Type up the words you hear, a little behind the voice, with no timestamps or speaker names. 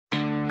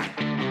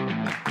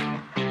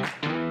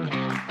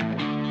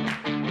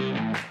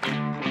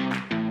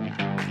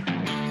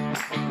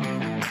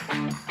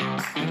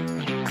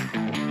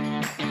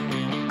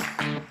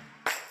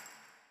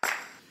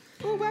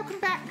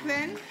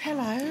Jen.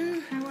 Hello.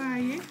 How are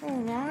you? All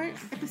right.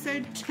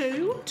 Episode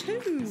 2.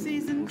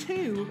 Season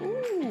 2.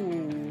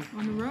 Ooh.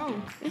 On a roll.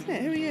 Isn't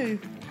it? Who are you?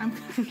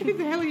 Who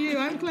the hell are you?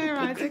 I'm Claire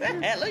Isaac. Who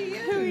the hell are you?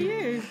 Who are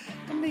you?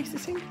 I'm Lisa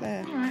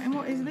Sinclair. All right, and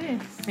what is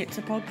this? It's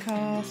a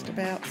podcast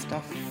about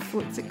stuff.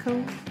 What's it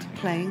called?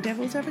 Playing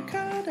Devil's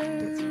Avocado.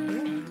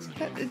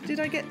 That's Did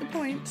I get the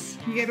points?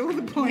 You get all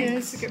the points.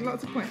 Yes. You get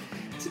lots of points.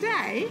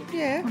 Today,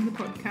 Yeah. on the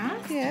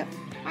podcast, Yeah.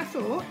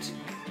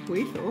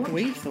 we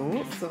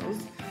thought,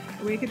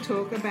 we could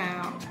talk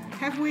about,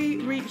 have we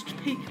reached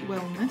peak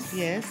wellness?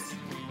 Yes.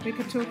 We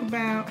could talk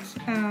about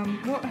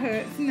what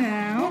hurts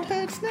now. What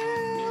hurts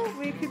now?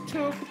 We could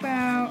talk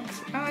about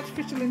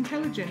artificial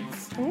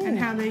intelligence Ooh. and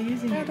how they're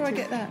using How it. do I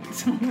get that?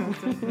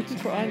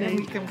 That's what I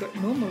need. We've got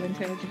normal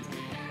intelligence.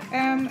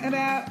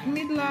 About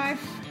midlife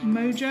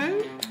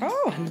mojo.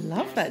 Oh, I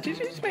love that. Did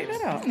you just make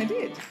that up? I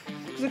did,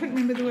 because I couldn't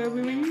remember the word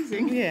we were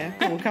using. Yeah.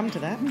 We'll come to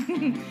that.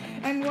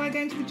 And why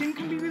going to the gym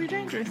can be really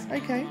dangerous.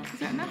 Okay. Is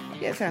that enough?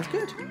 Yeah, sounds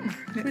good.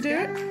 Let's We do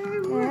go.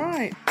 it? All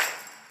right.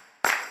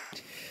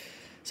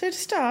 So to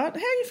start,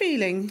 how are you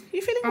feeling?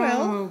 You feeling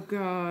well? Oh,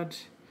 God.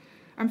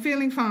 I'm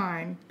feeling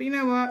fine. But you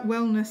know what?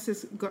 Wellness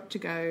has got to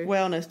go.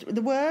 Wellness.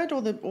 The word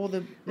or the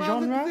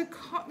genre?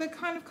 The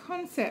kind of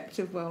concept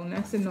of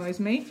wellness annoys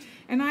me.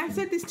 And I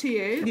said this to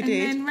you. You and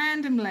did. then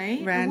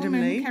randomly, a Randomly.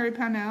 woman, Kerry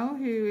Parnell,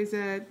 who is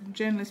a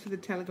journalist for The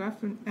Telegraph,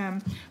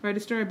 wrote a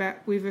story about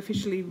we've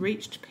officially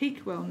reached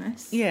peak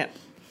wellness. Yeah.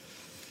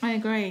 I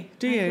agree.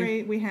 Do I you?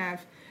 agree we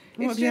have.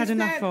 What have you had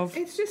enough of?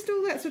 It's just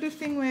all that sort of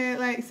thing where,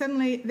 like,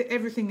 suddenly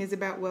everything is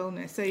about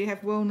wellness. So you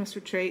have wellness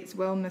retreats,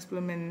 wellness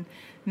blooming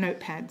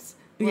notepads.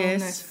 Wellness,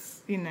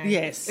 Yes. you know.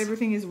 Yes.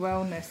 Everything is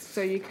wellness.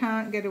 So you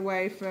can't get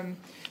away from,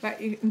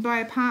 like, you can buy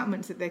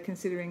apartments that they're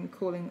considering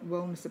calling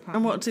wellness apartments.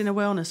 And what's in a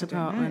wellness I don't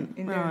know, apartment?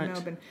 in Right.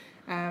 Melbourne.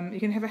 You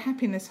can have a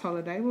happiness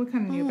holiday. We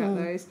kind of knew about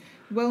those.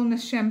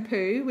 Wellness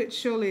shampoo, which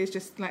surely is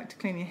just like to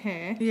clean your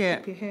hair, Yeah.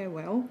 keep your hair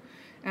well.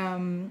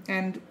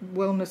 And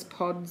wellness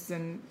pods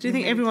and. Do you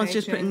think everyone's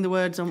just meditation. putting the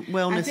words on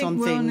wellness I think on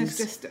wellness things?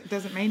 just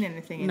doesn't mean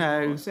anything No.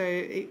 anymore. So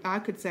I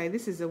could say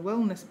this is a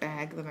wellness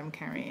bag that I'm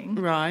carrying.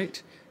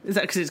 Right. Is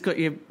that because it's got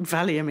your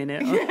Valium in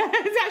it?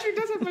 It actually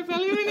does have my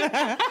Valium in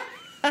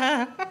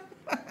it.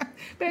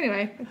 But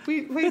anyway,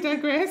 we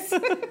digress.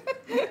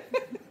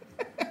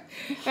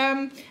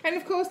 And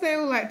of course they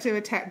all like to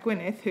attack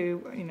Gwyneth,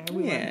 who, you know,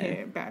 we won't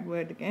hear a bad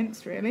word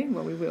against, really.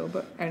 Well, we will,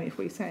 but only if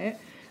we say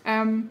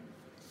it.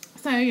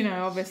 So, you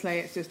know, obviously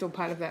it's just all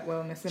part of that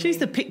wellness. She's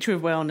the picture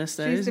of wellness,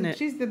 though, isn't it?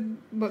 She's the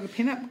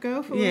pin-up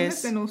girl for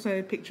Yes. wellness, and also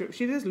a picture.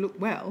 She does look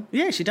well.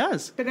 Yeah, she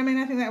does. But I mean,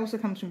 I think that also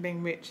comes from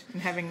being rich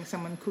and having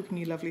someone cooking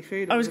you lovely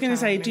food. I was going to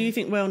say, to do you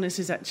think wellness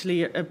is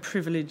actually a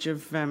privilege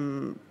of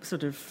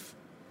sort of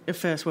a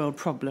first world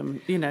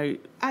problem? You know,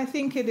 I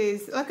think it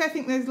is. Like, I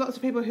think there's lots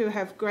of people who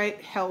have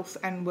great health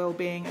and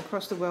well-being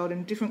across the world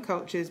in different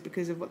cultures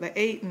because of what they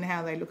eat and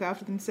how they look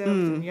after themselves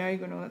and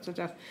yoga and all that sort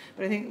of stuff.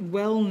 But I think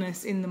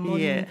wellness in the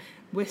modern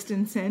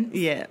Western sense,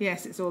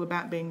 yes, it's all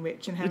about being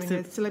rich and having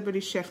a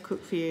celebrity chef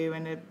cook for you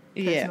and a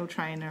personal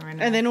trainer.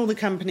 And then all the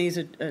companies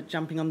are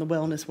jumping on the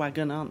wellness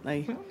wagon, aren't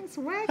they? Wellness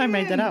wagon. I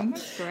made that up.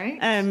 That's great.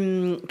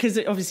 Because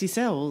it obviously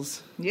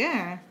sells.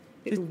 Yeah.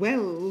 It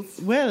wells.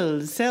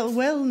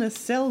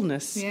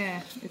 Wellness.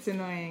 Yeah, it's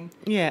annoying.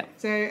 Yeah.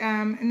 So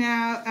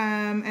now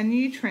a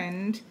new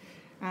trend,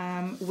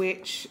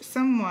 which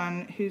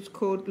someone who's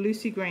called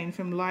Lucy Green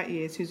from Light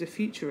Years, who's a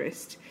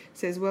futurist,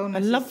 says wellness. I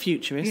love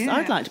futurists. Yeah.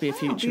 I'd like to be a It'd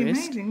futurist. be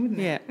amazing, wouldn't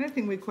it? Yeah. I don't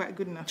think we're quite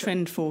good enough.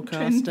 Trend at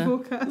forecaster.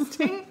 Trend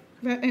forecasting.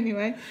 But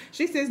anyway,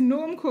 she says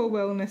normcore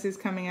wellness is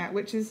coming out,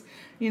 which is,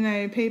 you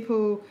know,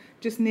 people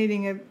just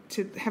needing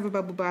to have a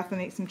bubble bath and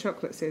eat some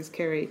chocolate, says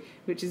Kerry,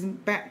 which is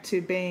back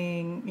to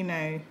being, you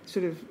know,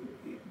 sort of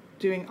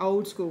doing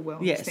old school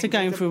wellness. Yes, so things.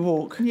 going for a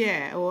walk.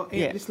 Yeah, or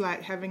just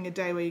like having a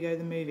day where you go to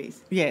the movies.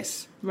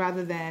 Yes.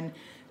 Rather than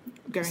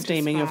going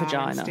Steaming to your spa and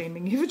vagina.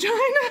 Steaming your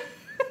vagina.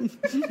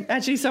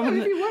 Actually, Well, someone...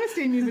 if you want to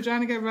steam your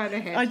vagina, go right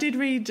ahead. I did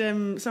read,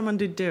 someone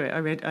did do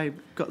it. I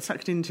got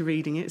sucked into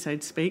reading it, so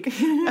to speak.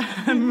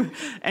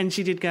 And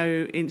she did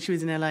go in, she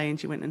was in LA and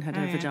she went and had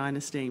her vagina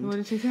steamed. What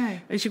did she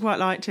say? And she quite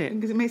liked it.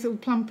 Because it makes it all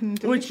plump and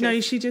Well, delicious.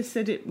 no, she just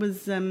said it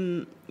was,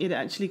 it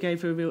actually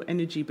gave her a real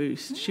energy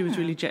boost. She was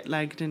really jet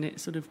lagged and it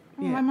sort of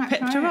I might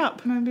pepped try her it.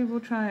 up. Maybe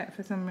we'll try it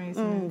for some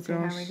reason and see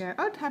gosh. how we go.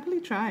 I'd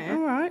happily try it. All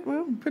right,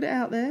 well, put it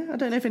out there. I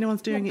don't know if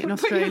anyone's doing it in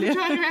Put your Australia.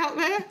 vagina out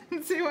there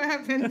and see what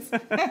happens.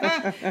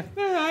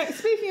 All right.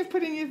 Speaking of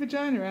putting your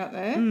vagina out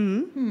there,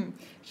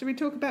 should we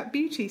talk about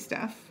beauty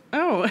stuff?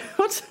 Oh,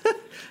 what?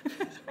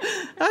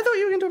 I thought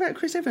you were going to talk about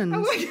Chris Evans.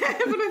 Oh, yeah,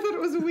 but I thought it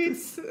was a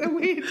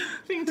weird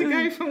thing to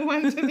go from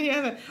one to the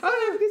other.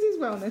 Oh, no, because he's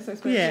wellness, I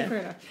suppose. Yeah. Fair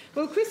enough.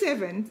 Well, Chris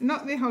Evans,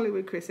 not the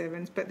Hollywood Chris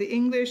Evans, but the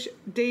English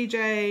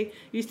DJ,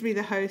 used to be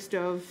the host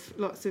of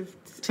lots of...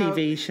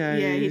 TV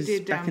shows Yeah, he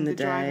did back in the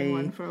driving day.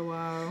 one for a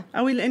while.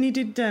 Oh, and he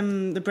did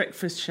the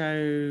breakfast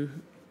show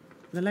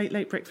the Late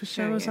Late Breakfast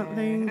Show Yeah, or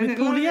something and with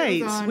a lot Paulie of it was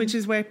Yates, on- which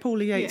is where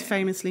Paulie Yates Yeah.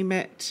 famously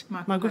met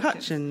Michael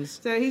Hutchins.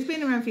 So he's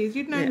been around for years.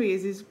 You'd know Yeah. who he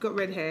is. He's got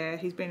red hair.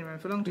 He's been around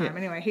for a long time. Yeah.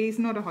 Anyway, he's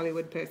not a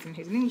Hollywood person.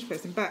 He's an English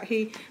person. But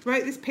he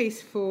wrote this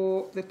piece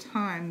for The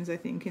Times, I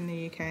think, in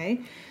the UK,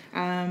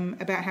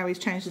 about how he's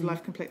changed his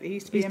life completely. He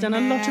used to be He's done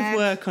a lot of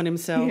work on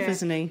himself, Yeah.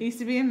 hasn't he? He used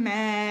to be a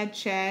mad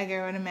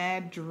shagger and a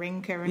mad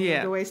drinker, and Yeah.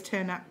 he'd always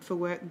turn up for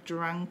work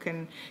drunk,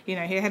 and he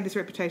had this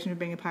reputation of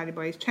being a party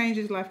boy. He's changed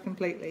his life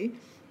completely,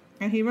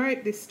 and he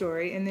wrote this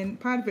story, and then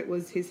part of it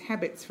was his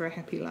habits for a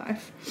happy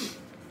life.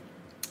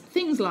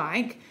 Things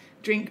like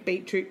drink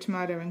beetroot,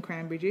 tomato, and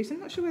cranberry juice. I'm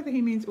not sure whether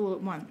he means all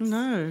at once.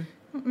 No,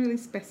 Not really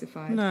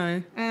specified.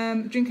 no.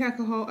 Drink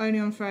alcohol only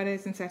on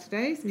Fridays and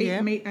Saturdays. Eat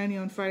Yeah. meat only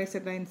on Friday,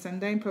 Saturday, and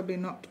Sunday, and probably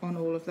not on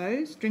all of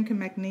those. Drink a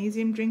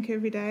magnesium drink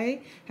every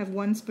day. Have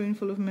 1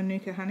 spoonful of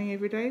Manuka honey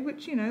every day,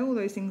 which, all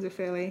those things are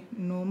fairly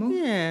normal.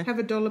 Yeah. Have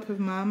a dollop of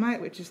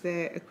Marmite, which is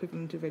their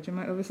equivalent of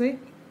Vegemite, obviously.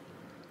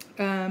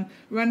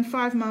 Run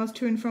 5 miles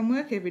to and from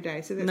work every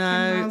day, so that's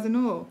 10 miles in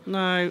all.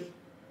 No.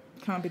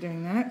 Can't be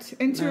doing that.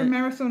 Enter No. a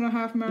marathon or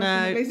half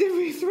marathon No. at least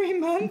every 3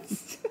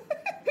 months.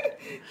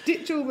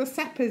 Ditch all the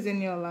sappers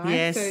in your life.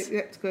 Yes. So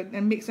that's good.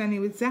 And mix only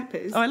with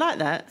zappers. Oh, I like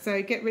that.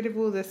 So get rid of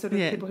all the sort of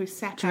Yeah. people who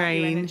sap out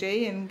Drain. your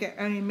energy and get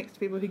only mixed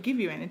people who give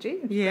you energy.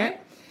 That's Yeah.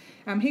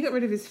 great. He got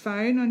rid of his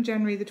phone on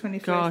January the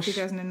 21st, Gosh.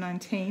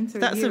 2019, so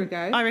That's a year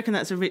ago. I reckon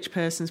that's a rich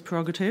person's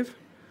prerogative.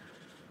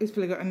 He's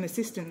probably got an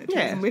assistant that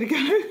tells Yeah. him where to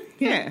go.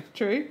 Yeah.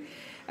 True.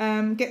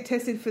 Get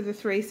tested for the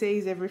 3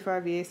 C's every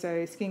 5 years,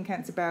 so skin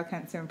cancer, bowel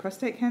cancer, and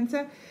prostate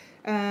cancer.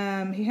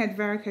 He had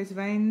varicose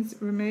veins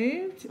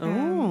removed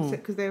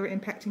because they were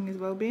impacting his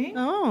well-being,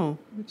 Oh.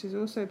 which is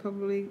also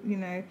probably,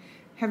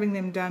 having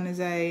them done as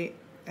a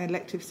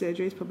elective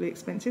surgery is probably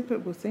expensive,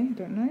 but we'll see. I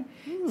don't know.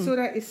 Sort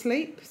out your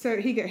sleep. So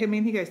he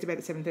goes to bed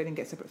at 7:30 and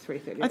gets up at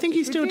 3:30. I think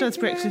he still does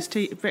Ridiculous.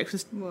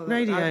 breakfast Well,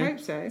 radio. I hope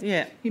so.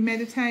 Yeah. He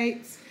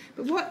meditates.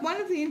 But one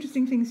of the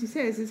interesting things he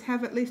says is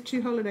have at least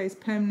 2 holidays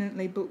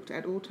permanently booked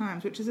at all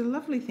times, which is a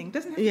lovely thing.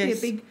 Doesn't have to Yes.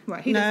 be a big... Well,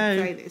 he No.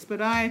 doesn't say this,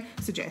 but I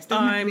suggest.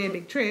 Doesn't have to be a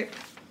big trip.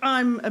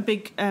 I'm a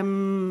big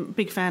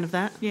fan of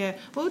that. Yeah.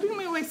 Well, didn't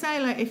we always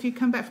say, like, if you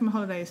come back from a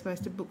holiday, you're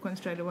supposed to book one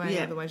straight away,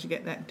 Yeah. otherwise you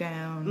get that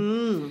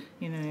down,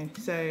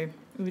 So...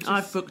 we just...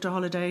 I've booked a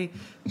holiday,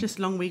 just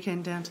long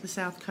weekend down to the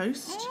south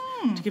coast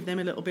to give them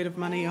a little bit of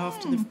money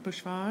after the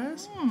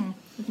bushfires.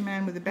 There's a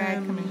man with a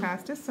bag coming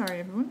past us. Sorry,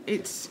 everyone.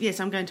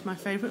 I'm going to my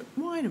favourite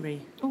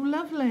winery. Oh,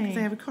 lovely.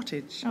 They have a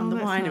cottage Oh, on the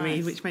that's winery,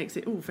 nice. which makes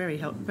it all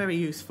very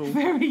useful.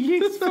 Very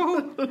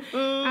useful.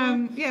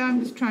 I'm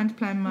just trying to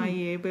plan my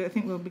year, but I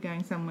think we'll be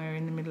going somewhere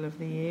in the middle of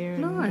the year.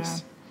 And,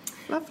 Nice.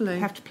 Lovely.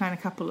 have to plan a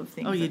couple of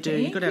things. Oh, you I do.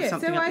 think. You've got to have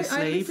something up your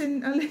sleeve.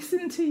 I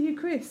listen to you,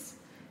 Chris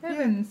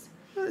Evans.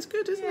 Well, that's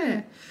good, isn't Yeah.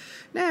 it?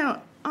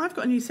 Now, I've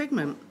got a new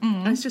segment.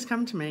 It's just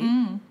come to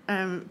me.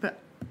 But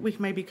we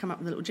can maybe come up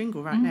with a little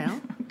jingle right now.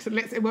 So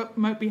it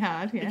won't be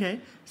hard. Yeah. Okay.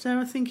 So I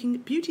was thinking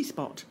beauty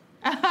spot.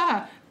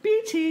 Aha!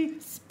 Beauty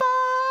spot.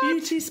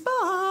 Beauty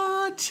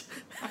spot.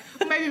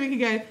 Maybe we could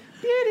go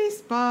beauty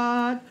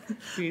spot.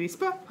 Beauty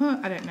spot. Huh,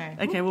 I don't know.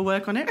 Okay, we'll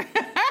work on it.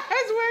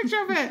 Let's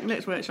workshop it.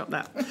 Let's workshop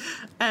that.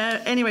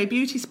 Anyway,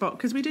 beauty spot,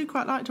 because we do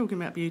quite like talking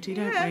about beauty,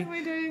 don't Yeah, we?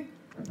 we do.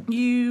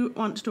 You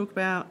want to talk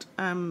about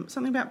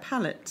something about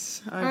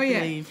palettes, I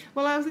believe. Yeah.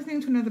 Well, I was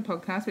listening to another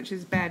podcast, which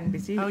is Bad and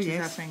Busy, which is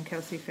yes. our friend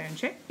Kelsey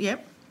Ferncheck.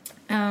 Yep.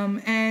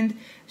 And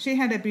she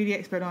had a beauty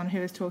expert on who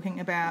was talking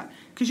about...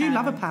 Because you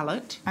love a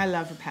palette. I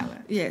love a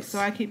palette. Yes. So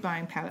I keep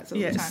buying palettes all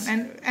Yes. the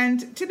time.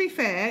 And to be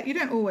fair, you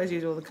don't always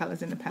use all the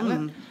colours in a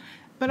palette.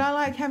 But I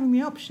like having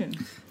the option.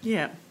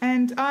 Yeah.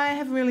 And I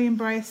have really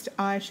embraced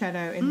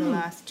eyeshadow in the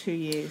last 2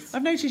 years.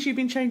 I've noticed you've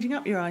been changing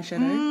up your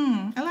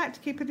eyeshadow. I like to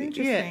keep it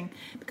interesting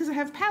because I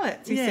have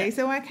palettes, you Yeah. see,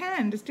 so I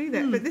can just do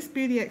that. But this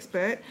beauty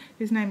expert,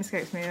 whose name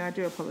escapes me, and I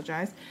do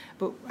apologise,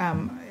 but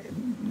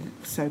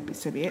so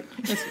be it.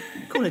 Let's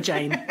call her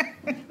Jane. No,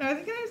 I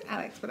think her name was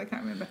Alex, but I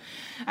can't remember.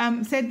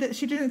 Said that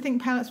she didn't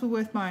think palettes were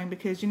worth buying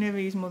because you never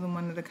use more than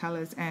one of the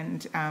colours,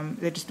 and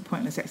they're just a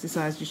pointless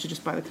exercise. You should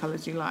just buy the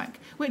colours you like,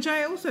 which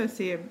I also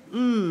see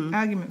an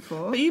argument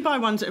for. But you buy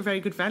ones at a very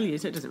good value,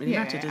 so it doesn't really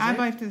matter, does I it?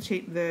 buy for the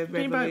cheap the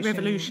you buy Revolution.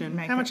 Revolution?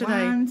 How makeup much are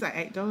they? ones,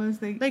 like $8.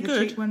 They're the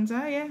good. cheap ones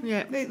are, yeah.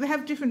 Yeah. They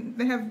have different.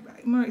 They have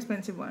more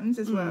expensive ones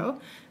as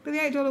well. But the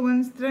 $8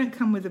 ones, they don't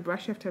come with a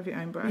brush. You have to have your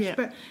own brush. Yeah.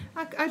 But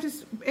I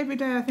just every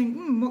day I think,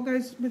 what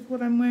goes with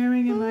what I'm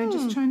wearing, and I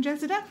just try and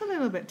jazz it up a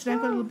little bit. Today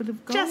I've got a little bit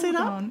of gold Jazz it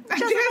up. on. Jazz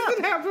Jazz it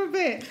it up a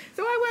bit.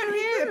 So I won't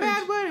hear a good.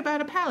 bad word about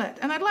a palette,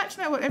 and I'd like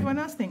to know what everyone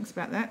else thinks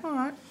about that. All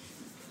right.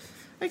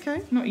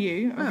 Okay. Not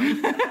you.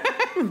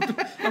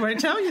 I won't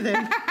tell you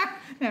then.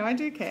 No, I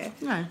do care.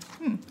 No.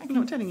 I'm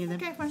not telling you then.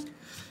 Okay, fine.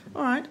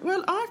 All right.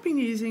 Well, I've been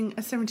using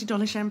a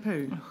 $70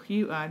 shampoo. Oh,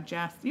 you're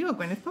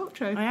Gwyneth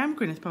Paltrow. I am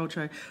Gwyneth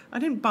Paltrow. I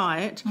didn't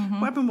buy it. What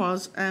happened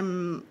was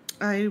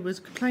I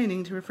was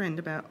complaining to a friend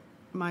about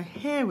my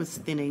hair was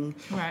thinning,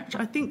 Right. which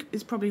I think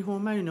is probably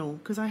hormonal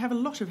because I have a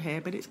lot of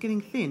hair, but it's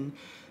getting thin.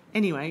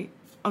 Anyway,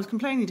 I was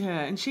complaining to her,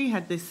 and she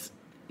had this,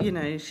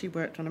 she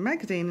worked on a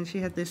magazine, and she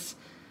had this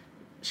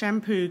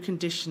shampoo,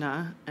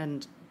 conditioner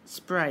and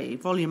spray,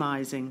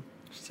 volumizing.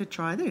 She said,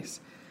 try this.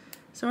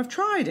 So I've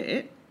tried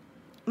it,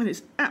 and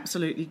it's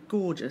absolutely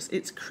gorgeous.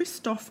 It's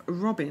Christophe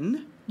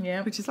Robin,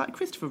 which is like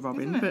Christopher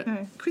Robin, but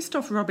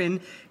Christophe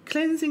Robin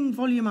cleansing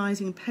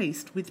volumizing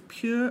paste with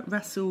pure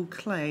Rasool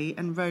clay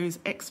and rose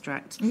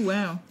extract. Oh,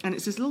 wow. And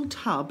it's this little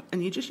tub,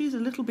 and you just use a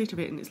little bit of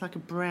it, and it's like a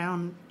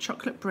brown,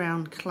 chocolate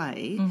brown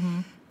clay,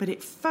 but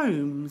it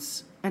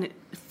foams, and it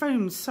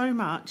foams so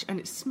much, and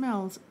it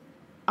smells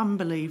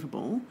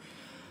unbelievable.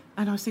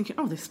 And I was thinking,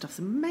 oh, this stuff's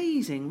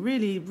amazing,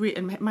 really,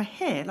 and my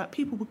hair, like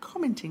people were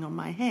commenting on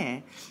my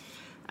hair.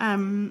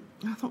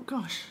 I thought,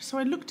 gosh, so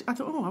I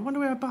thought, oh, I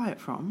wonder where I buy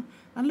it from.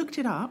 I looked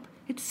it up.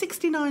 It's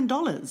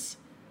 $69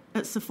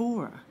 at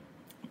Sephora.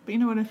 But you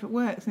know what, if it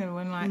works,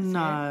 everyone likes it.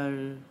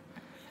 No,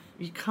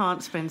 you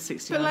can't spend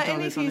 $69 but like,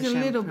 only if you use a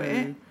little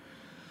bit.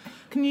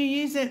 Can you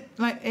use it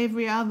like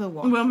every other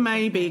one? Well,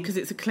 maybe, because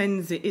it's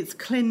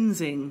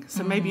cleansing,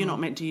 so maybe you're not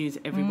meant to use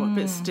it every one,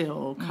 but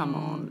still, come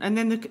on. And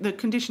then the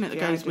conditioner that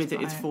goes with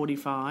it is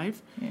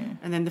 $45. Yeah.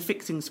 And then the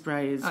fixing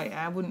spray is... Oh,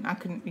 yeah,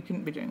 you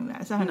couldn't be doing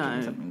that. It's $100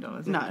 and something.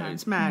 No,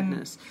 it's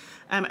madness.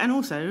 And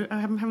also,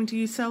 I'm having to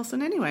use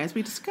Selsun anyway, as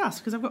we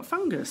discussed, because I've got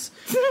fungus.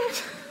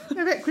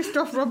 I bet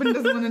Christophe Robin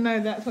doesn't want to know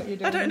that's what you're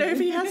doing. I don't know if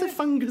he has a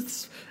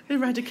fungus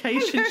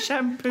eradication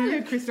shampoo.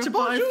 Hello,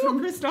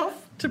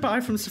 Christophe. To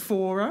buy from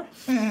Sephora.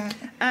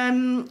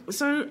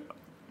 So,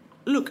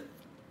 look,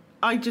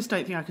 I just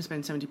don't think I could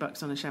spend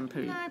 $70 on a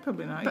shampoo. No,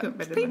 probably not.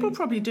 But people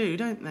probably do,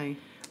 don't they?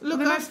 Look,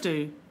 they must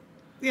do.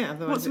 Yeah.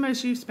 What's the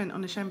most you've spent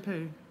on a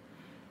shampoo?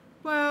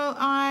 Well,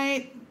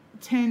 I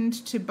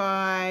tend to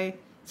buy...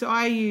 So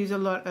I use a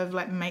lot of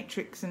like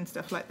Matrix and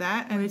stuff like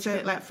that, and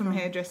so like from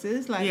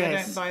hairdressers. Like I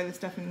don't buy the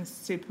stuff in the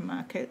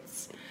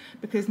supermarkets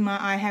because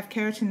I have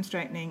keratin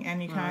straightening,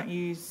 and you can't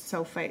use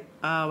sulfate.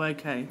 Oh,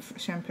 okay.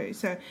 Shampoo.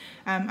 So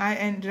I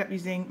ended up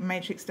using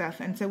Matrix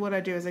stuff, and so what I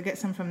do is I get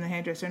some from the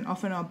hairdresser, and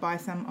often I'll buy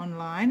some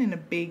online in a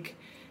big,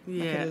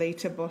 like a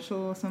litre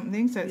bottle or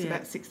something. So it's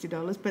about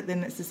 $60, but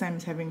then it's the same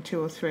as having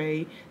 2 or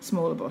 3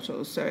 smaller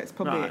bottles. So it's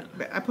probably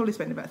I probably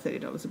spend about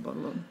 $30 a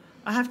bottle on.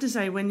 I have to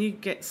say, when you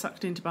get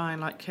sucked into buying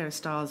like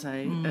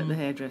Kerastase at the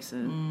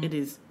hairdresser, it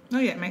is... Oh,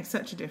 yeah, it makes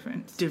such a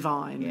difference.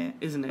 Divine,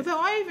 isn't it?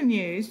 Although I even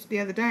used the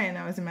other day, and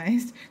I was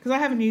amazed, because I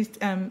haven't used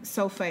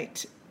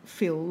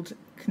sulfate-filled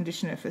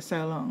conditioner for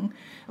so long,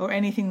 or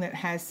anything that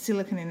has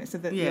silicone in it so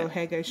that your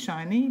hair goes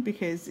shiny,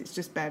 because it's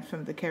just bad for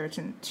the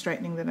keratin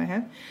straightening that I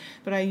have.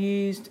 But I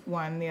used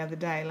one the other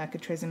day, like a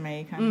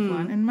Tresemme kind of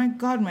one, and my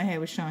God, my hair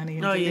was shiny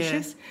and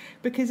delicious,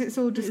 because it's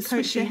all just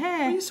coats your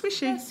hair. Oh,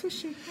 swishy. Yeah,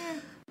 swishy, yeah.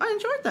 I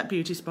enjoyed that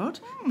beauty spot.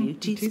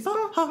 Beauty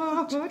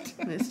spot.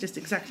 It's just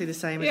exactly the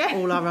same as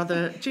all our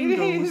other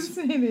jingles.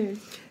 It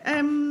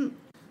is.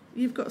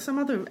 You've got some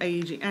other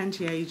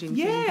anti-aging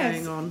thing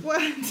going on. Well,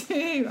 I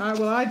do.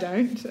 Well, I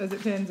don't, as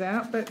it turns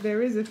out, but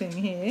there is a thing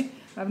here.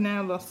 I've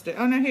now lost it.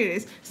 Oh, no, here it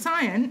is.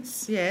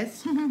 Science.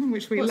 Yes.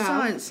 Which we love. What's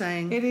science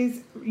saying? It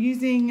is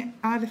using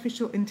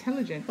artificial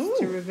intelligence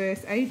to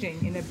reverse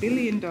aging in $1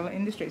 billion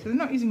industry. So they're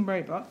not using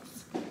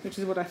robots, which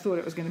is what I thought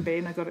it was going to be,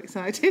 and I got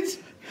excited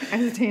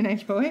as a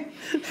teenage boy.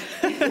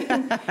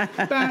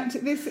 But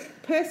this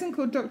person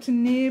called Dr.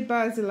 Nir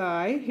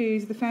Barzilai,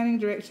 who's the founding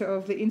director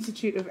of the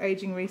Institute of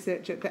Aging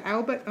Research at the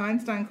Albert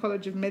Einstein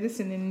College of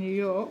Medicine in New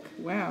York.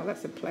 Wow,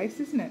 that's a place,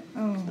 isn't it?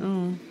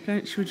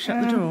 Should we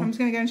shut the door? I'm just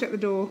going to go and shut the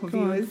door,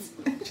 viewers.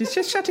 She's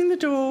just shutting the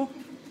door.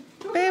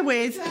 Bear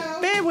with.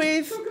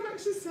 Talk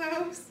amongst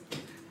yourselves.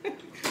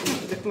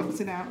 It blocks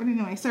it out. But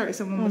anyway, sorry,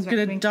 someone was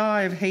going to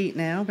die of heat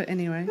now, but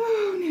anyway.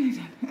 Oh, nearly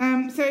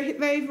done. So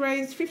they've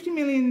raised $50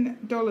 million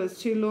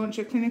to launch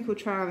a clinical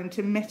trial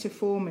into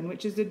metformin,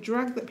 which is a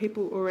drug that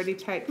people already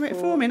take.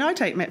 Metformin? I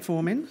take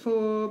metformin.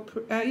 For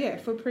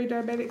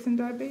pre-diabetics and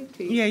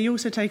diabetes. Yeah, you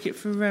also take it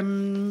for,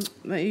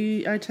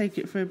 I take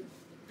it for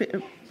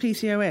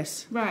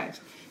PCOS. Right.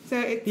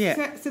 So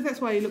so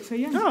that's why you look so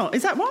young. Oh,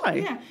 is that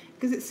why? Yeah,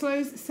 because it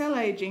slows cell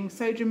aging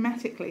so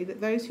dramatically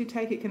that those who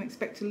take it can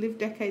expect to live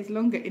decades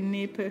longer in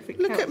near perfect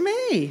health. Look at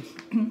me.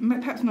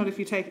 Perhaps not if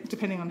you take it,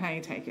 depending on how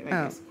you take it, I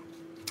guess.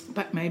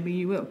 But maybe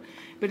you will.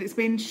 But it's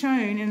been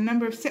shown in a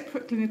number of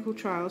separate clinical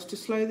trials to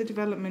slow the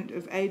development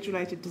of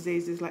age-related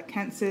diseases like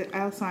cancer,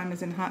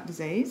 Alzheimer's and heart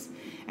disease,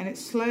 and it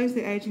slows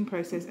the aging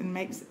process and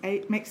makes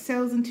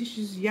cells and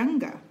tissues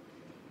younger.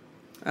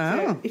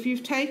 So if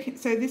you've taken...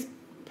 So this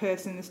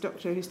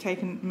doctor who's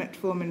taken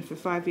metformin for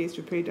 5 years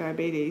for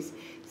pre-diabetes,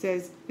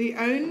 says the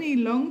only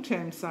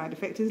long-term side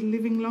effect is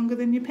living longer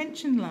than your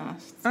pension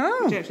lasts.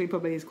 Oh. Which actually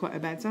probably is quite a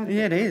bad side effect.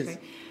 Yeah, it is.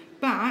 Actually.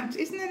 But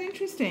isn't that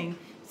interesting?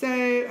 So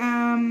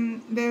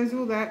there's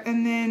all that.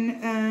 And then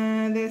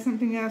there's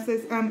something else.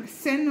 There's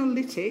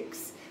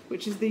senolytics,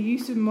 which is the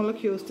use of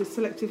molecules to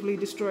selectively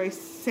destroy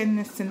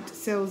senescent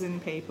cells in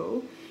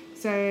people.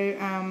 So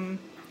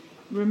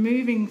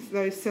removing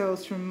those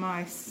cells from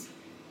mice...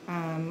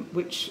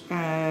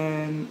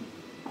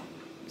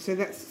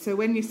 So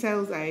when your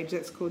cells age,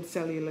 that's called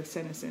cellular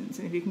senescence,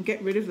 and if you can get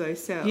rid of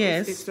those cells,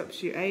 it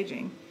stops you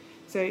aging.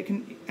 So you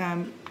can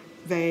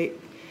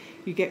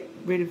you get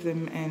rid of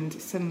them, and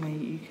suddenly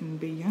you can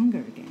be younger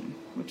again.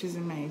 which is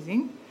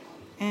amazing.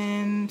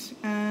 And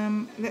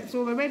that's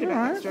all I read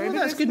about that story. Well, But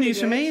that's good news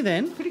for me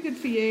then. Pretty good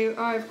for you.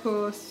 I, of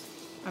course,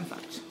 I'm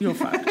fucked. You're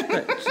fucked,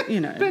 but, you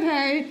know. But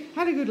hey,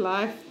 had a good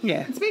life.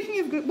 Yeah. And speaking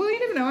of good, well, you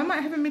never know. I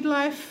might have a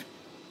midlife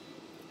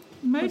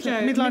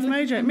mojo.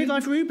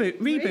 Midlife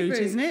reboot,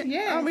 isn't it?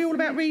 Yeah. Aren't we all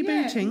about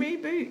rebooting? Yeah,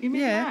 reboot your midlife.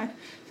 Yeah.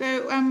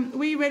 So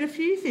we read a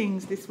few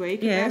things this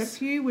week about a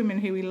few women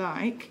who we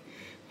like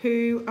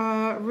who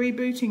are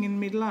rebooting in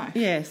midlife.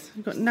 Yes.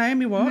 We've got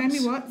Naomi Watts.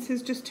 Naomi Watts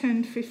has just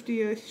turned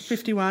 50-ish.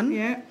 51.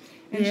 Yeah.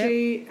 And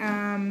she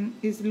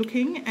is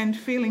looking and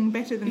feeling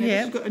better than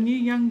ever. She's got a new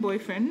young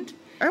boyfriend.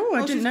 Oh,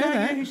 I didn't know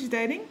that. You know who she's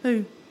dating?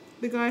 Who?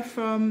 The guy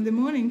from the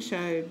morning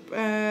show.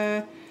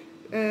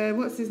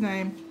 What's his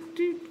name?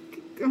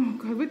 Oh,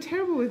 God, we're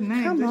terrible with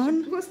names. Come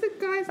on. What's the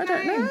guy's name? I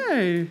don't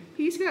know.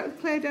 He used to go out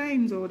with Claire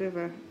Danes or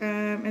whatever.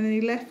 And then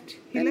he left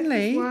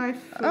his wife.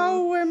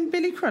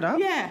 Billy Crudup?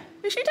 Yeah.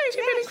 Is she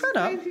dating Billy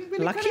Crudup?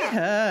 Lucky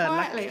her.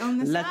 Quietly on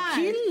the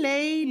Lucky side.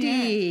 lady.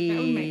 Yeah.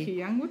 That would make you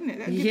young, wouldn't it?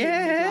 That would give you a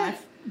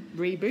midlife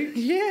reboot.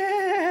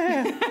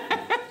 Yeah.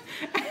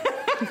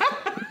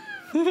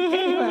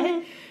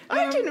 Anyway.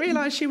 I didn't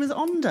realise she was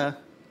Onda.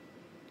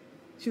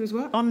 She was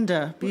what?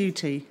 Onda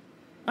Beauty.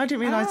 I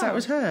didn't realise that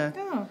was her.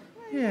 Oh,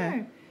 Yeah.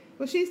 know.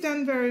 Well, she's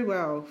done very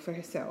well for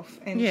herself,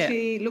 and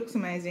she looks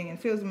amazing and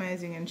feels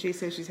amazing, and she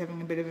says she's having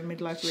a bit of a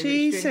midlife crisis.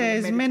 She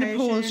says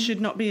menopause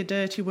should not be a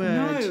dirty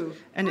word. No,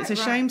 and it's a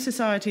shame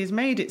society has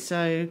made it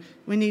so.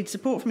 We need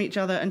support from each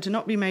other and to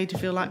not be made to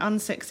feel like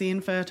unsexy,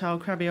 infertile,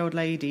 crabby old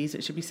ladies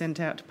that should be sent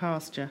out to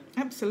pasture.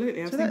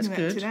 Absolutely. I was So thinking that's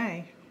that good.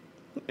 today.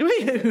 Were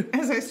you?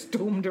 As I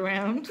stormed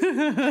around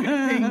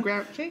being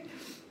grouchy.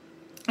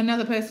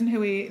 Another person who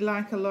we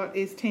like a lot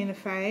is Tina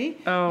Fey.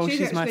 Oh,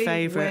 she's my actually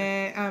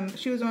favourite.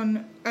 she was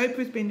on...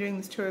 Oprah's been doing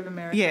this tour of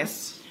America.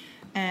 Yes.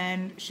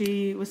 And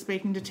she was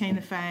speaking to Tina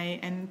Fey,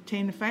 and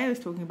Tina Fey was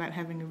talking about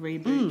having a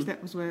reboot.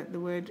 That was where the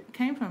word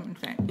came from, in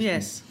fact.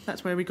 Yes,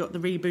 that's where we got the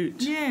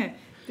reboot. Yeah,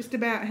 just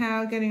about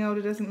how getting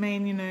older doesn't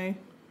mean,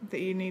 that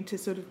you need to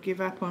sort of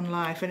give up on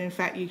life, and in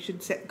fact you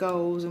should set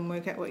goals and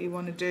work out what you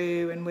want to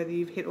do and whether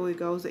you've hit all the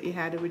goals that you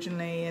had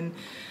originally and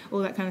all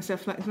that kind of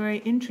stuff. Like, very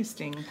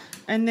interesting.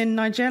 And then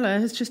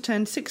Nigella has just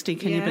turned 60.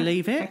 Can you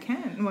believe it? I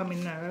can. Well, I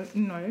mean,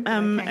 no.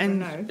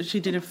 And she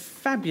did a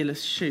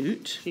fabulous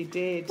shoot. She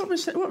did. What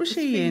was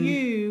she in?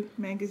 You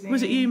magazine.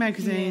 Was it You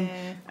magazine?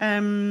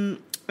 Yeah.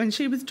 And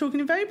she was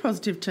talking in very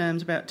positive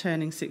terms about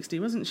turning 60,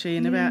 wasn't she?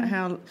 And about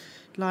how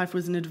life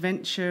was an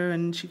adventure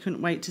and she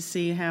couldn't wait to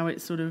see how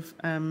it sort of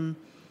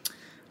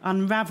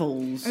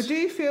unravels. I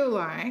do feel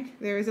like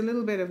there is a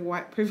little bit of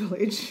white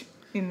privilege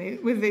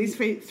with these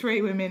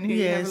three women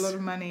who have a lot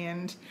of money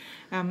and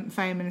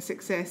fame and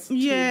success.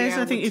 Yes,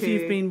 I think if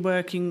you've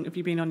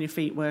been on your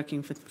feet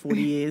working for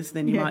 40 years,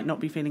 then you might not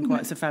be feeling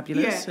quite so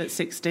fabulous at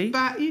 60.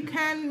 But you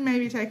can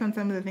maybe take on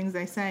some of the things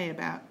they say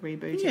about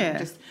rebooting and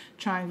just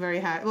trying very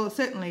hard. Well,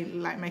 certainly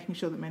like making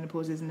sure that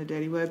menopause isn't a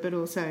dirty word, but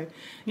also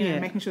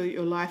making sure that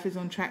your life is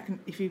on track. And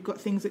if you've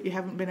got things that you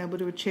haven't been able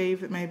to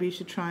achieve, that maybe you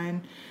should try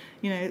and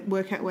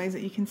work out ways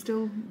that you can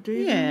still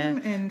do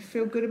them and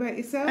feel good about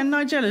yourself. And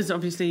Nigella's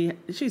obviously,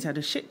 she's had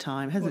a shit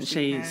time, hasn't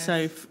she? Has.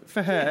 So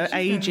for her,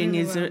 ageing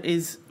is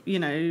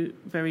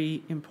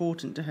very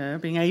important to her,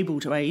 being able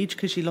to age,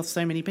 because she lost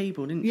so many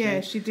people, didn't she?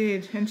 Yeah, she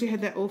did. And she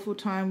had that awful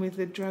time with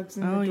the drugs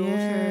and the daughter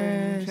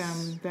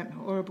and that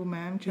horrible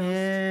man,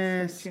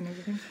 Charles and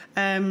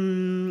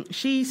everything.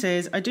 She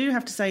says, I do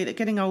have to say that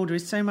getting older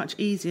is so much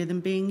easier than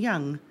being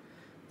young.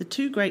 The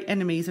two great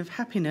enemies of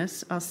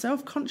happiness are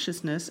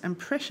self-consciousness and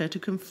pressure to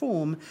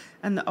conform,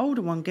 and the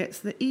older one gets,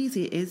 the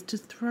easier it is to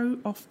throw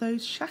off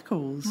those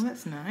shackles. Well,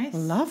 that's nice.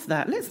 Love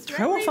that. Let's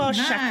throw off our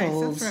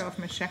shackles. I'll throw off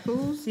my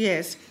shackles.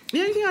 Yes. The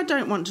only thing I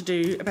don't want to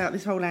do about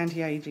this whole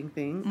anti-ageing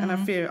thing, and I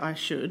fear I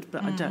should,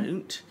 but I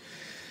don't,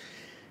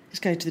 is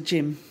go to the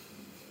gym.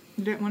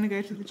 You don't want to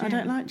go to the gym? I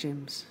don't like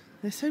gyms.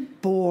 They're so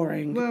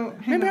boring. Well,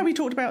 remember how we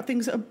talked about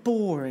things that are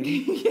boring?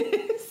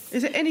 Yes.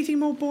 Is it anything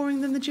more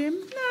boring than the gym?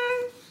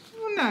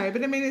 No,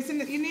 but I mean,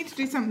 you need to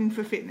do something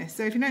for fitness.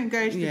 So if you don't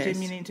go to the gym,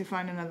 you need to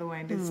find another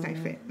way to stay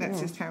fit. That's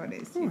just how it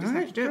is. You just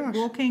have to do it.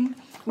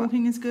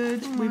 Walking is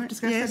good. We've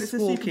discussed that. It's a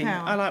walking.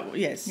 superpower. I like,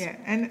 Yeah,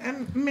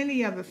 and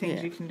many other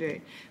things you can do.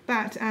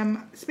 But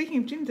speaking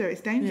of gyms, though, it's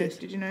dangerous.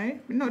 Did you know?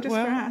 Not just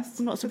for us.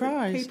 I'm not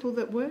surprised. For the people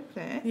that work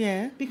there.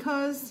 Yeah.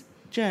 Because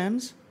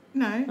germs.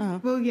 No.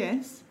 Oh. Well,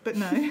 yes, but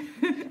no.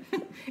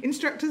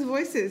 Instructors'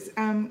 voices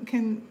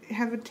can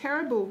have a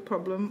terrible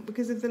problem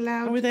because of the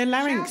loud. With their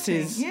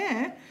larynxes. Shouting.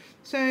 Yeah.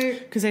 So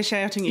because they're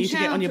shouting at you to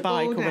get on your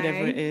bike or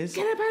whatever it is.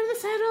 Get up out of the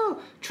saddle.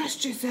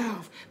 Trust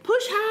yourself.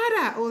 Push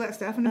harder. All that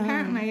stuff. And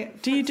apparently,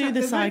 it do you do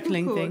the vocal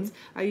cycling cords. thing?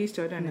 I used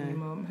to. I don't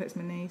anymore. It hurts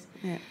my knees.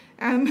 Yeah.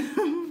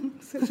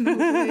 Such an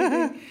awful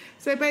lady.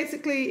 So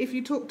basically, if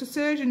you talk to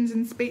surgeons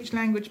and speech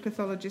language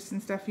pathologists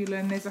and stuff, you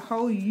learn there's a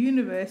whole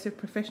universe of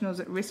professionals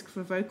at risk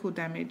for vocal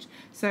damage.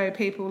 So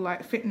people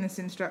like fitness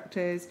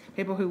instructors,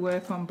 people who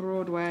work on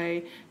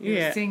Broadway,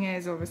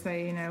 singers,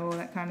 obviously, all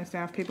that kind of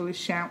stuff. People who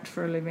shout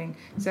for a living.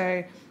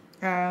 So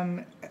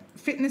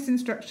fitness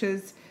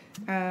instructors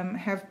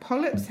have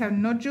polyps, have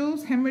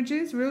nodules,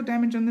 hemorrhages, real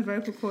damage on the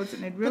vocal cords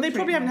that need real But they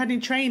probably haven't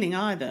treatment. had any training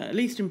either. At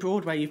least in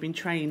Broadway, you've been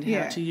trained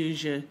how to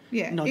use your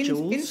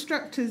nodules.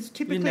 Instructors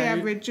typically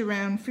average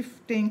around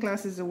 15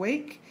 classes a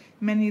week.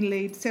 Many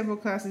lead several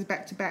classes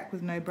back to back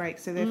with no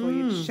breaks, so therefore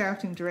you're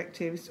shouting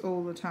directives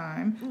all the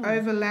time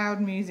over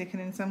loud music,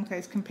 and in some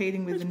cases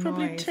competing with the noise. It's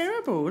probably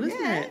terrible,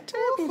 isn't it?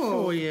 Terrible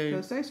Awful. for you. I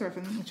feel so sorry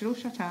for them. We should all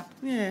shut up.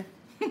 Yeah.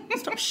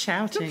 Stop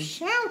shouting.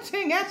 Stop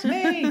shouting at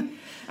me.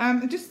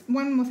 Just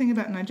one more thing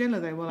about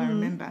Nigella, though, while I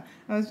remember.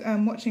 I was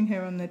watching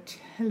her on the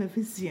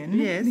television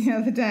the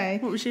other day.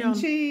 What was she and on?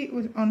 She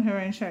was on her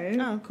own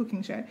show,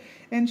 cooking show,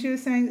 and she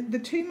was saying the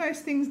two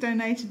most things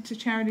donated to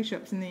charity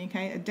shops in the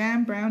UK are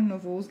Dan Brown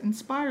novels and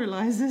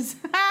spiralisers.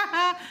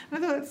 I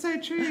thought it's so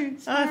true.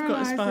 I've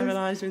got a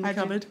spiraliser in the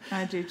cupboard.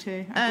 I do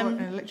too. I bought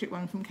an electric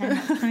one from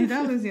Kmart for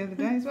 $20 the other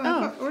day as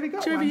well. I've already got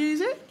one. Do you ever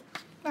use it?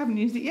 I haven't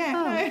used it yet.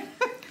 No.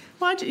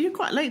 You're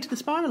quite late to the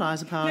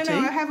spiraliser party. No,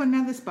 I have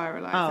another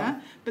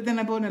spiraliser, but then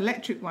I bought an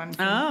electric one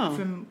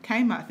from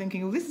Kmart,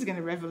 thinking, this is going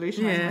to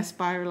revolutionise my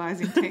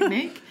spiralising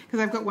technique,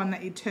 because I've got one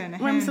that you turn a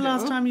handle. When was the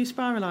last time you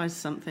spiralised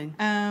something?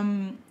 I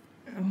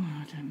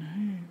don't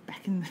know,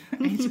 back in the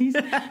 80s.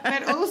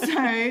 But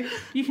also,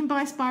 you can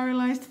buy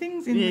spiralised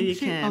things in the you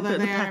can. although but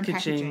they the are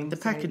packaging, in the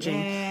packaging.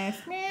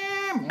 So,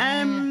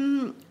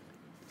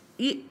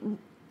 yes.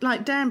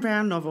 Like Dan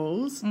Brown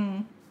novels.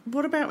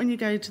 What about when you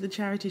go to the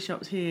charity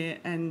shops here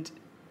and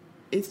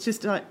it's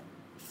just like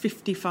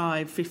 50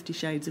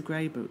 Shades of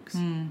Grey books?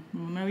 Well,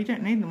 no, you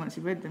don't need them once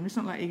you've read them. It's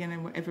not like you're going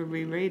to ever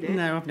reread it.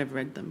 No, I've never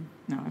read them.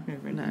 No, I've never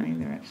read them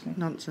either, actually.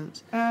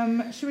 Nonsense.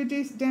 Should we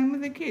do Down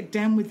with the Kid?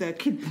 Down with the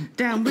Kid.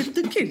 Down with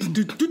the kids.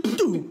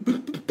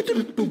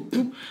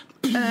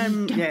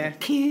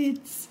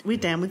 Kids. We're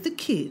down with the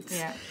kids.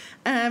 Yeah.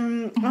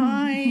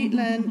 I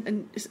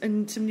learned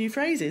and some new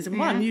phrases, and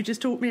one you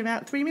just taught me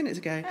about 3 minutes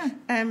ago.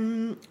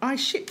 I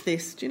ship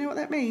this. Do you know what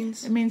that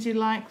means? It means you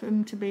like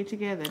them to be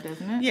together,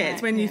 doesn't it? Yeah,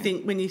 it's when you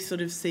think, when you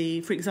sort of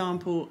see, for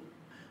example,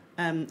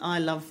 I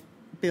love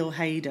Bill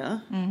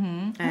Hader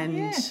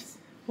and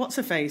what's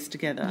her face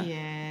together?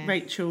 Yes.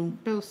 Rachel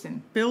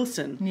Bilson.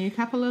 New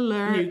couple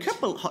alert.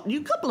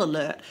 New couple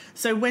alert.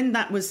 So when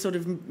that was sort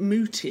of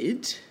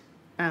mooted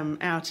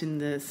out in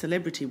the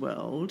celebrity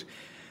world,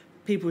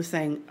 people were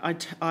saying,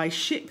 I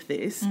ship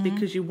this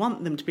because you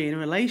want them to be in a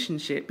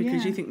relationship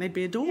because you think they'd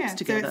be adults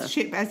together. So it's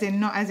ship as in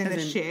not as in the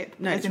ship.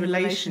 No, as it's in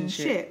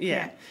relationship.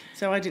 Yeah.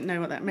 So I didn't know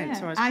what that meant. Yeah.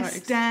 So I was I quite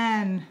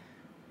stan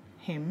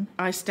him.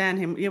 I stan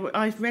him. Yeah,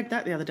 I read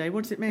that the other day.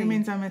 What does it mean? It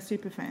means I'm a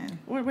super fan.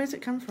 Where's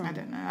it come from? I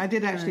don't know. I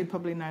did actually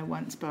probably know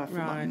once, but I've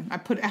forgotten. I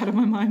put it out of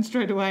my mind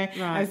straight away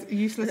as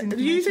useless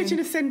information. Use it in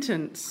a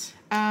sentence.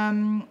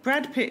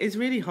 Brad Pitt is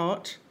really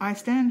hot. I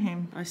stan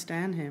him. I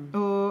stan him.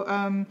 Or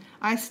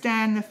I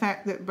stan the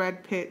fact that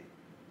Brad Pitt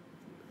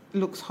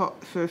looks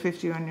hot for a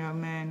 51-year-old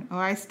man. Or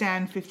I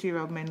stan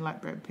 50-year-old men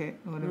like Brad Pitt.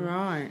 Or whatever.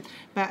 Right.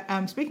 But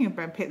speaking of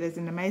Brad Pitt, there's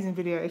an amazing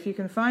video, if you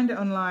can find it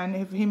online,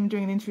 of him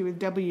doing an interview with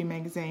W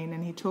Magazine,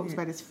 and he talks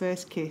about his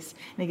first kiss,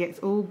 and he gets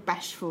all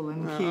bashful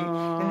and cute.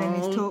 And then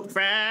he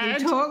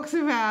talks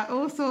about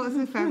all sorts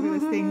of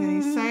fabulous things,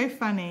 and he's so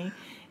funny.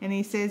 And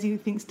he says he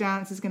thinks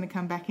dance is going to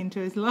come back into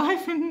his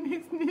life.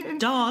 And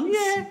dance?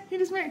 Yeah, he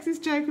just makes this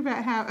joke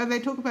about how they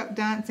talk about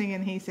dancing,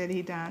 and he said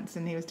he danced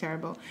and he was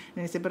terrible.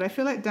 And he said, but I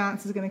feel like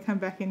dance is going to come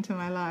back into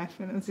my life.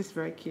 And it was just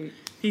very cute.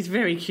 He's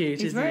very cute,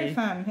 He's isn't he? He's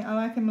very fun. I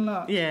like him a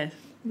lot. Yeah.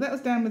 That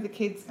was Down with the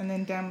Kids, and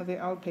then Down with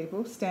the Old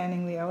People,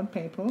 standing the old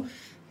people.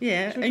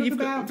 Yeah, and you've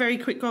got very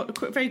quick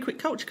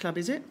culture club,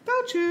 is it?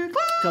 Culture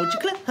club. Culture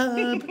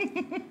club.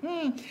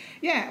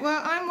 Yeah,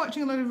 well, I'm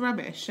watching a lot of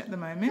rubbish at the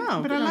moment,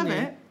 but I love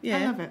it. Yeah.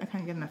 I love it. I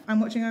can't get enough.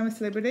 I'm watching I'm a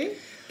Celebrity.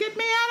 Get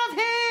me out of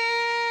here!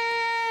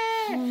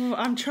 Oh,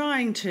 I'm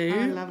trying to.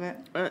 I love it.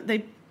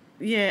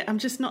 I'm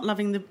just not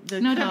loving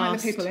the No, I cast. don't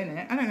like the people in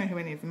it. I don't know who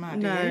any of them are,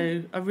 do you?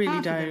 No, I really Half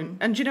of don't. them.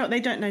 And do you know what?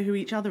 They don't know who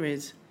each other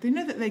is. They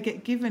know that they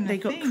get given They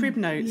got thing. crib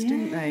notes,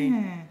 didn't they?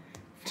 Yeah.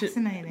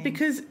 Fascinating.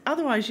 Because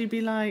otherwise you'd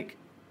be like,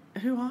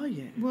 who are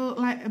you? Well,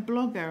 like a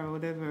blogger or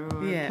whatever,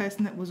 or Yeah. a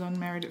person that was on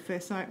Married at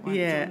First Sight once.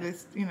 Yeah. Or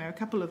there's, a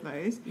couple of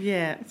those.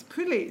 Yeah.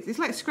 It's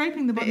like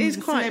scraping the bottom of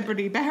the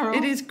celebrity barrel.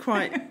 It is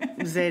quite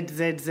Z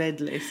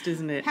list,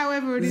 isn't it?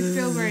 However, it is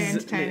still very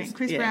entertaining. list,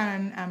 Chris yeah.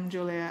 Brown and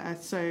Julia are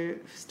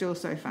still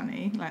so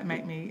funny, like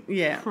make me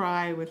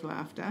cry with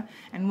laughter.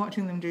 And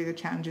watching them do the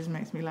challenges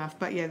makes me laugh.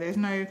 But yeah, there's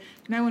no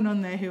one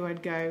on there who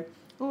I'd go,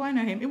 oh, I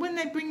know him. When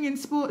they bring in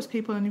sports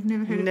people and you've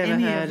never heard of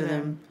any of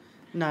them.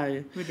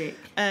 No.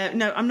 Ridiculous.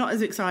 No, I'm not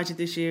as excited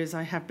this year as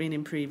I have been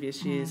in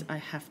previous years, I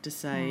have to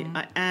say.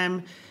 I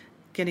am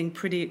getting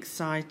pretty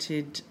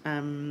excited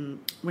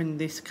when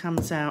this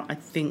comes out. I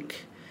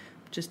think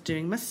just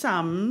doing my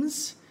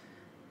sums.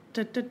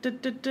 I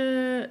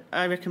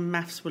reckon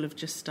maths will have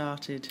just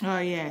started. Oh,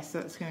 yes,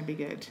 that's going to be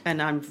good.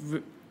 And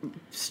I'm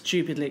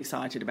stupidly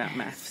excited about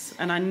maths.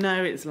 And I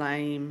know it's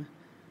lame.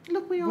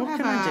 Look, we all What have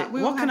can I do?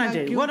 What can I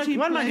do?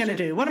 What am I going to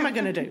do? What am I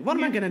going to do? What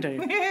am I going to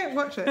do? Yeah,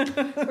 watch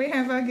it. We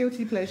have our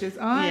guilty pleasures.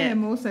 I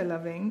am also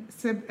loving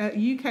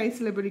UK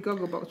Celebrity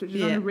Gogglebox, which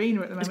is on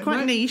Arena at the moment. It's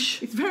quite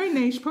niche. It's very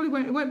niche.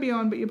 Probably it won't be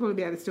on, but you'll probably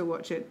be able to still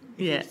watch it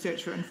if you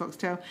search for it on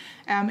Foxtel.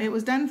 It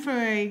was done for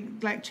a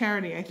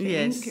charity, I think.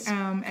 Yes.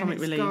 And Comic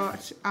it's relief.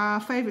 got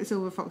our favourite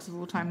silver fox of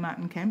all time,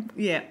 Martin Kemp.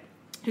 Yeah.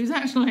 Who's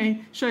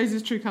actually shows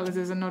his true colours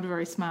as a not a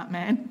very smart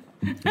man.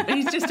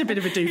 He's just a bit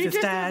of a doofus he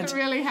just dad. Doesn't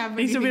really have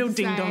He's a anything real to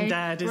say, ding-dong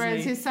dad, isn't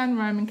whereas he? his son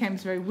Roman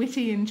Kemp's very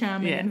witty and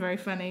charming and very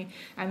funny.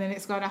 And then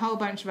it's got a whole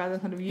bunch of other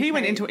kind of UK...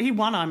 He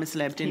won I'm a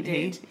Celeb, didn't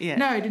he? Did. Yeah.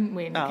 No, he didn't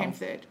win. He came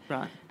third.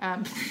 Right.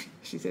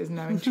 She says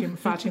knowing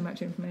far too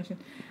much information.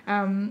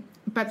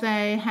 But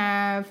they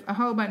have a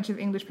whole bunch of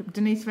English people.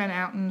 Denise Van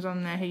Outen's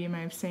on there, who you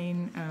may have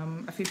seen.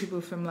 A few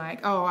people from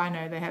I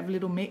know, they have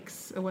Little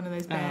Mix, or one of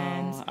those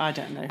bands. Oh, I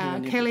don't know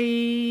who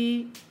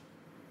Kelly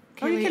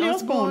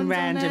Osbourne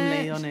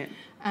randomly on it.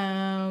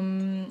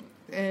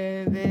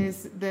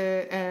 There's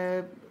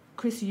the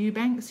Chris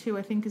Eubanks, who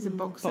I think is a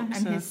boxer,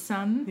 and his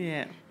son,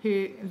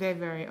 who they're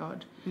very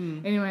odd.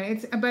 Anyway,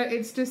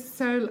 it's just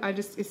so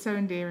it's so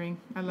endearing.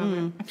 I love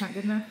it. I can't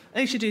get enough.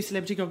 They should do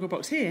Celebrity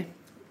Gogglebox here.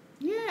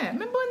 Yeah,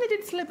 remember when they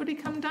did Celebrity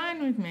Come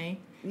Dine with Me?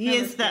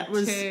 Yes, that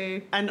was.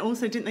 And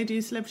also, didn't they do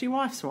Celebrity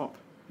Wife Swap?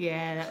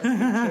 Yeah, that was good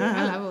too.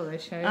 I love all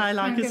those shows. I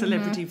like a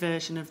celebrity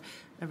version of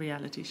a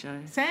reality show.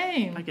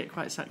 Same. I get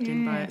quite sucked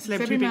in by it.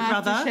 Celebrity Big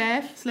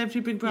Brother. Celebrity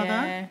Big Brother.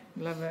 Yeah,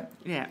 love it.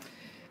 Yeah.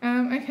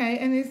 Okay,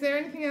 and is there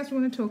anything else we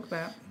want to talk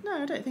about?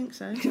 No, I don't think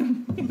so. I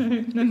think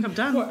I'm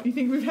done. What, you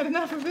think we've had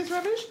enough of this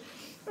rubbish?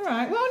 All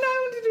right. Well, no, I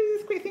want to do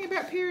this quick thing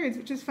about periods,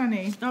 which is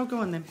funny. Oh, go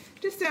on then.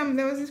 Just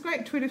there was this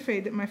great Twitter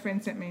feed that my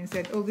friend sent me and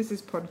said, "Oh, this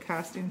is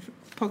podcast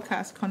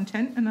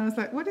content," and I was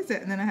like, "What is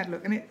it?" And then I had a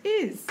look, and it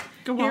is.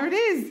 Go on. Here it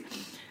is.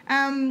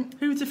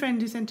 Who was the friend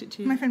who sent it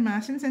to you? My friend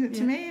Martin sent it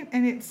to me,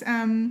 and it's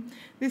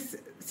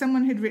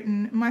someone had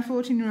written, "My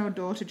 14-year-old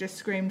daughter just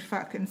screamed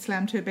fuck and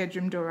slammed her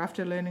bedroom door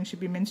after learning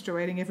she'd be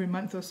menstruating every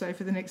month or so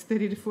for the next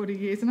 30 to 40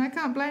 years, and I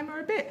can't blame her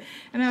a bit."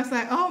 And I was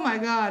like, "Oh my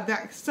God,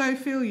 that so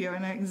feel you. I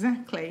know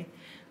exactly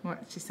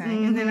what she's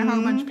saying." And then a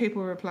whole bunch of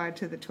people replied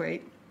to the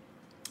tweet,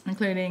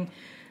 including,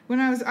 when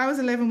I was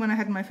 11 when I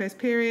had my first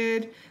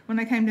period. When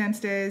I came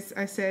downstairs,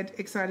 I said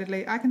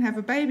excitedly, "I can have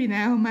a baby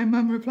now." And my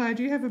mum replied,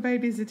 "You have a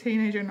baby as a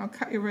teenager and I'll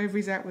cut your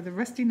ovaries out with a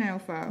rusty nail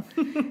file."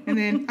 And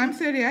then, "I'm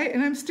 38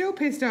 and I'm still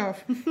pissed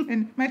off."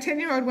 And my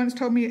 10-year-old once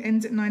told me it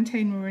ends at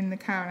 19 when we were in the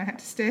car, and I had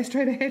to stare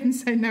straight ahead and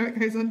say, "No, it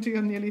goes on till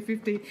you're nearly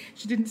 50.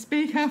 She didn't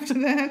speak after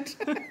that.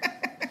 And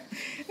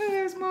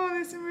there's more.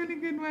 There's some really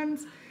good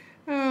ones.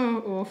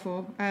 Oh,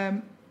 awful.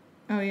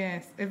 Oh,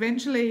 yes.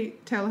 Eventually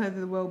tell her that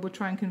the world will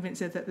try and convince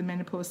her that the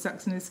menopause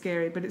sucks and is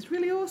scary, but it's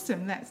really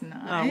awesome. That's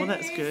nice. Oh, well,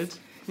 that's good.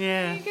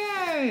 Yeah.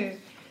 There you go.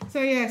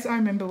 So, yes, I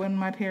remember when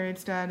my period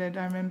started,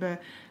 I remember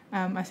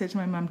I said to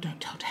my mum, "Don't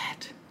tell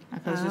Dad."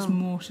 Like, I was just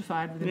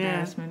mortified with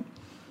embarrassment.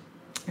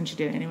 And she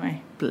did it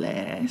anyway.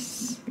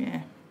 Bless.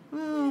 Yeah.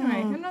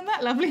 Anyway, and on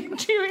that lovely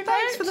cheery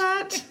Thanks for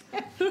that.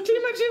 Too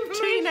much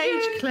information.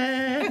 Teenage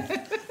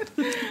Claire.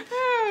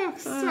 Oh,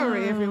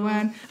 sorry,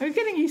 everyone. I'm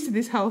getting used to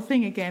this whole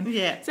thing again.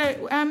 Yeah. So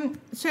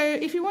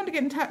if you want to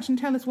get in touch and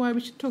tell us why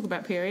we should talk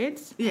about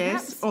periods,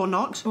 Yes, or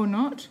not.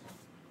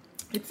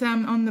 it's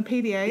on the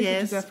PDAs, which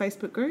is our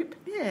Facebook group.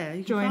 Yeah,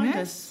 you can Join find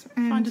us.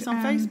 Find us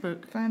on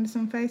Facebook. Find us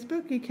on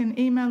Facebook. You can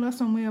email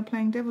us on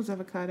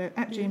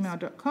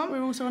weareplayingdevilsavocado@gmail.com.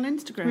 We're also on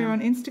Instagram. We're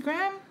on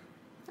Instagram.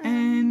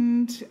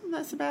 And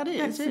that's about it,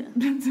 is it?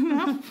 That's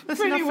enough. That's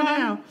enough for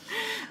now.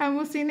 And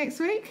we'll see you next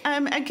week.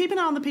 And keep an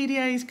eye on the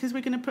PDAs because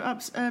we're going to put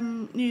up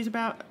news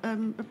about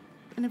an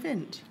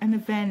event. An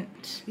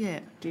event. Yeah.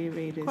 Dear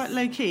readers. Quite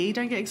low key,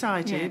 don't get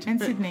excited. Yeah, and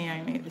Sydney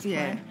only at this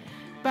point.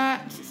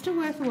 But still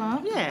worth a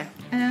while. Yeah.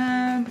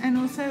 And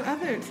also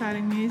other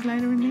exciting news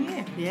later in the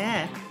year.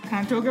 Yeah.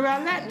 Can't talk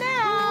about that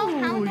now. Ooh,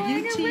 How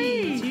annoying you are we?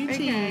 tease, you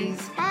Okay.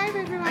 tease. Bye,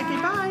 everyone. Okay,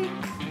 bye.